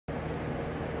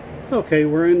Okay,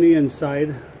 we're in the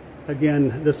inside.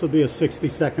 Again, this will be a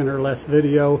 60-second or less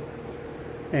video,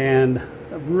 and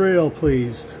I'm real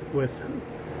pleased with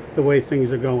the way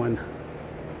things are going.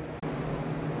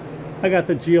 I got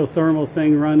the geothermal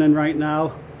thing running right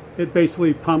now. It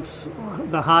basically pumps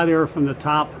the hot air from the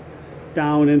top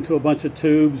down into a bunch of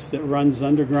tubes that runs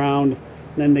underground.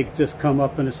 And then they just come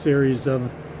up in a series of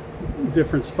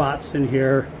different spots in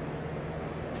here.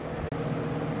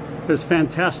 There's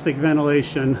fantastic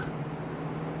ventilation.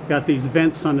 Got these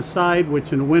vents on the side,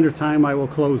 which in the wintertime I will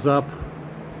close up.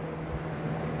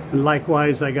 And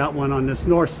likewise, I got one on this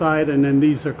north side, and then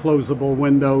these are closable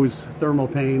windows, thermal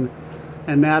pane.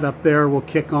 And that up there will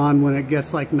kick on when it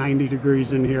gets like 90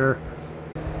 degrees in here.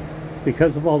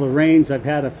 Because of all the rains, I've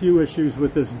had a few issues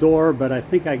with this door, but I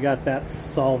think I got that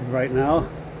solved right now.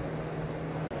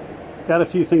 Got a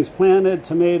few things planted: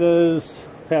 tomatoes,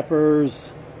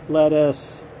 peppers,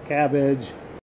 lettuce, cabbage.